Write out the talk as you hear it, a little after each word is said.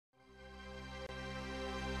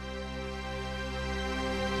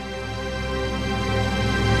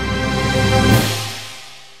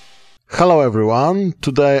Hello everyone,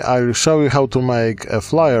 today I will show you how to make a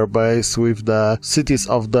flyer base with the Cities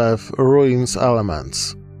of Death ruins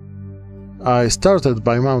elements. I started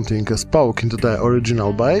by mounting a spoke into the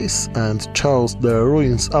original base and chose the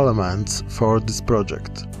ruins elements for this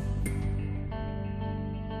project.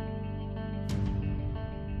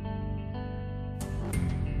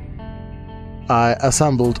 I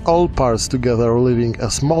assembled all parts together, leaving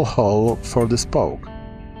a small hole for the spoke.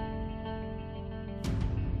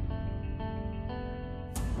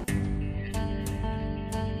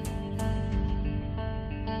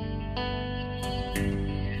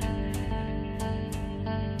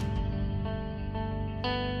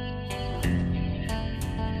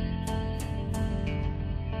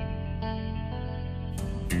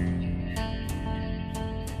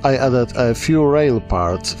 I added a few rail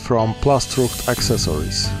parts from plastered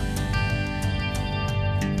accessories.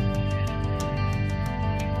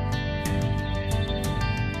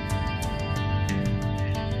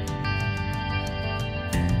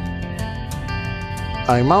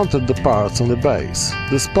 I mounted the parts on the base.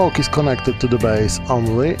 The spoke is connected to the base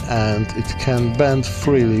only and it can bend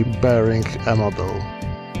freely, bearing a model.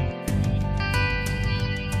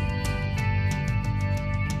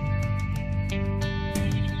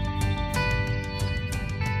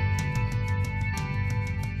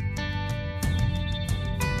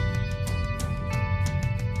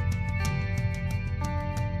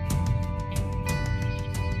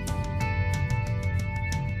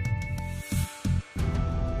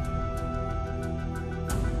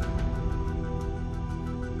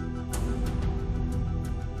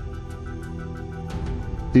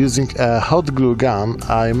 Using a hot glue gun,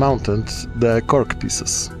 I mounted the cork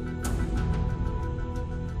pieces.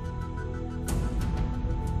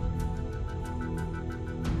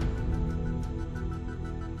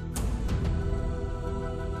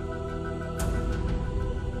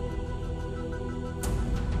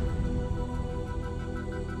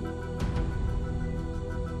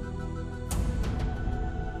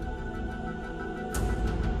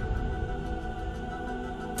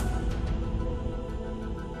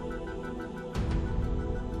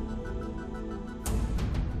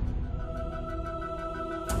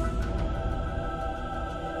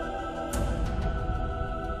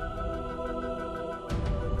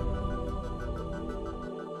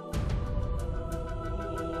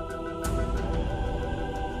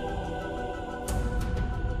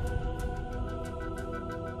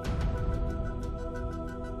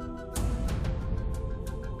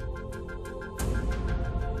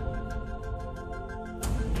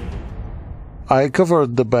 I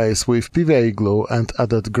covered the base with PVA glue and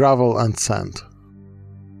added gravel and sand.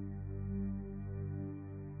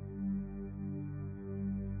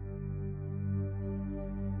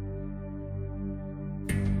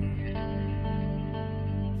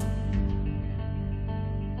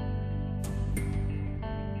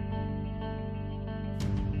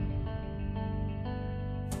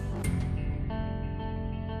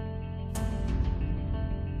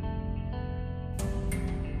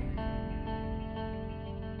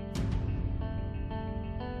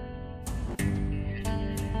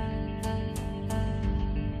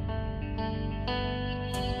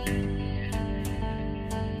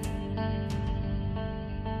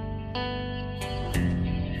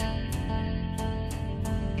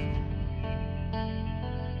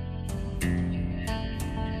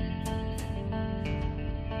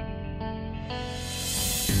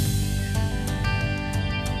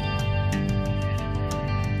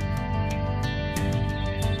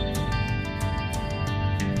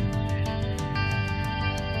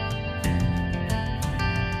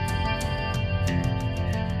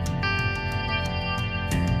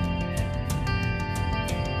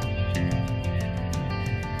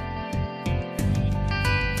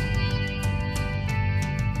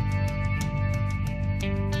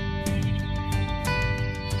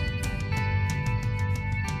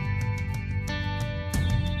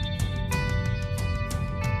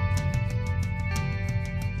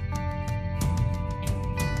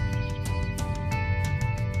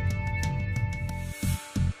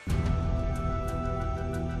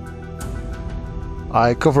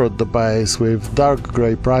 I covered the base with dark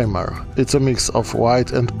grey primer. It's a mix of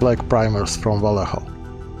white and black primers from Vallejo.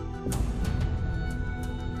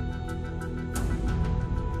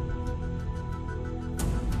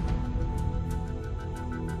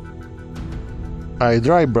 I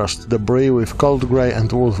dry brushed debris with Cold Grey and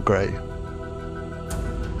Wolf Grey.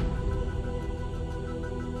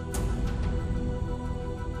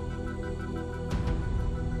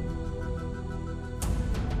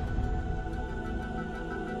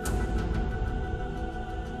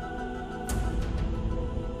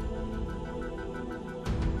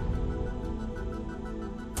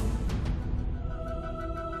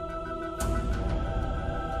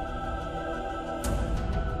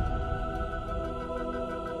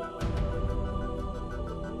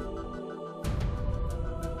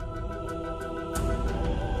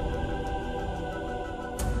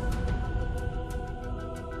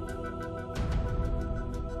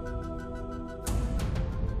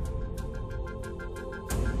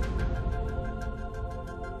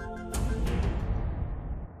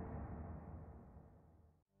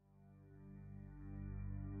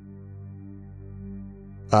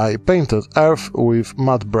 I painted earth with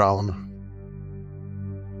mud brown.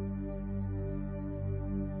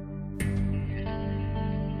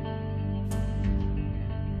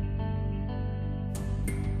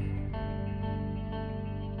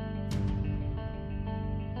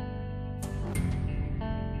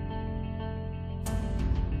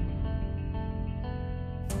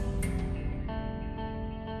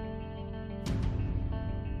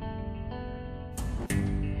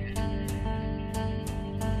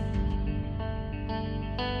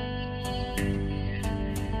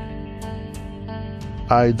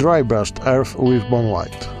 I dry brushed earth with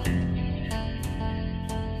Bonewhite.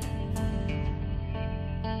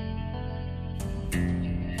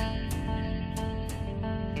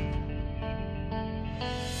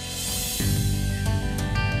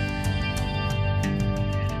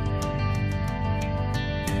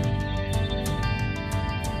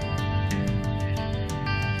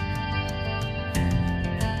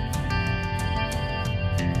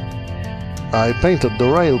 I painted the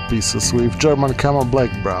rail pieces with German camo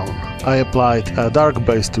black brown. I applied a dark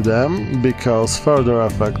base to them, because further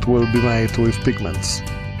effect will be made with pigments.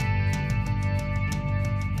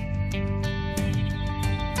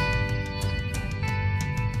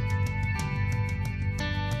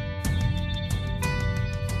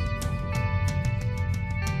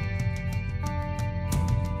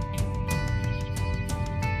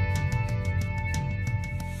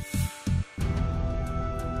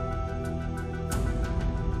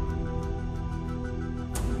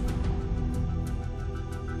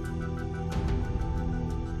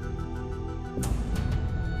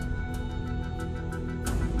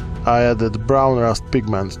 I added brown rust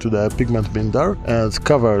pigment to the pigment binder and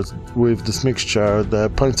covered with this mixture the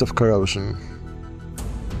points of corrosion.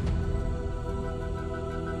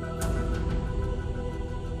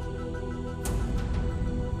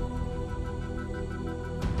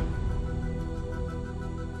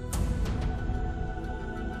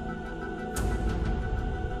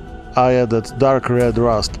 I added dark red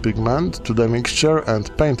rust pigment to the mixture and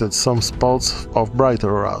painted some spots of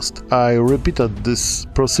brighter rust. I repeated this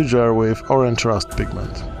procedure with orange rust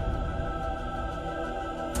pigment.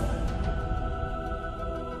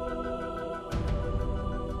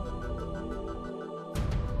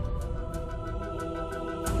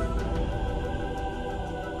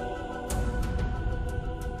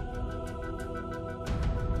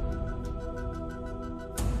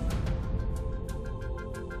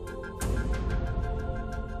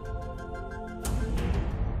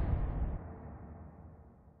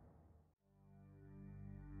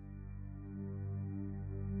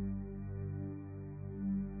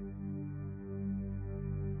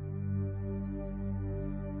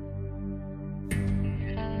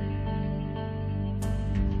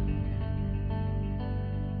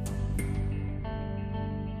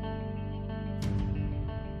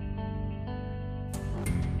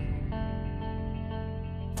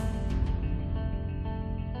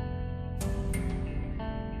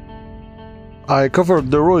 I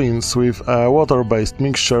covered the ruins with a water-based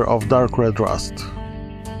mixture of dark red rust.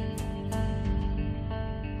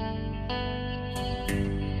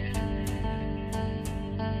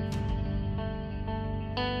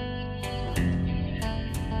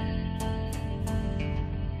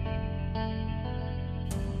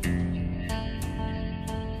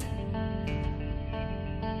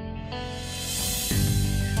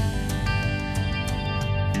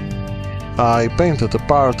 I painted a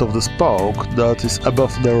part of the spoke that is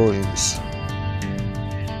above the ruins.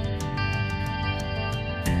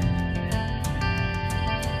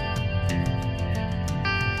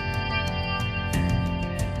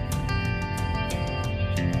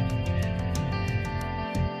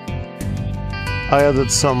 I added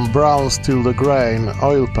some brown steel grain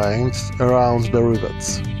oil paint around the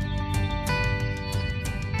rivets.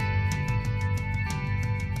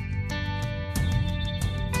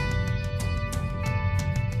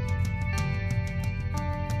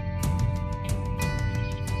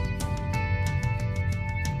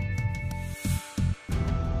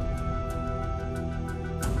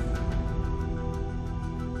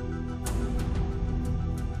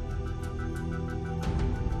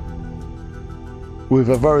 With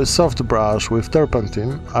a very soft brush with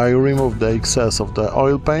turpentine, I removed the excess of the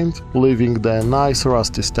oil paint, leaving the nice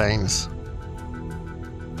rusty stains.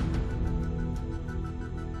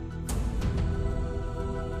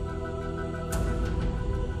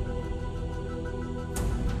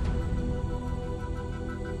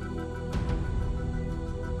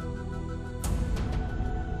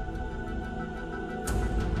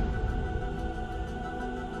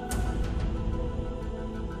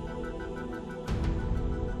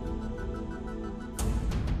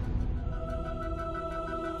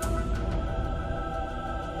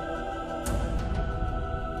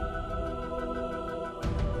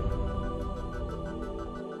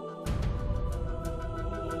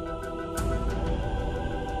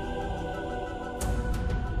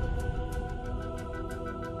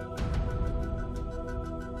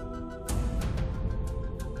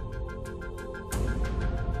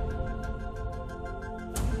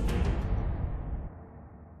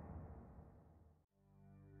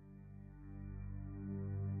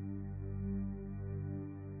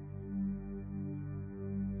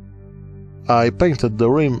 I painted the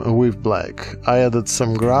rim with black. I added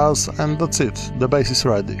some grass and that's it, the base is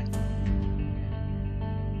ready.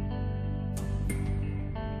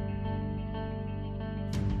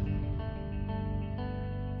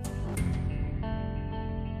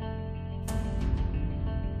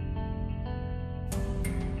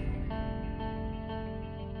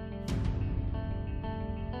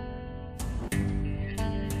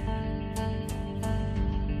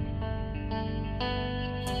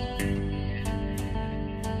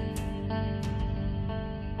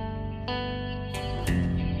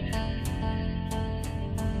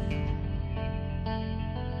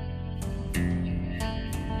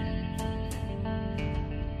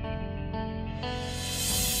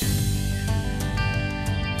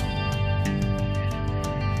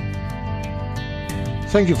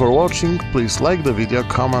 Thank you for watching, please like the video,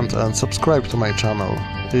 comment and subscribe to my channel.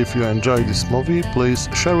 If you enjoyed this movie, please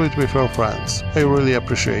share it with your friends. I really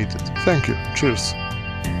appreciate it. Thank you, cheers!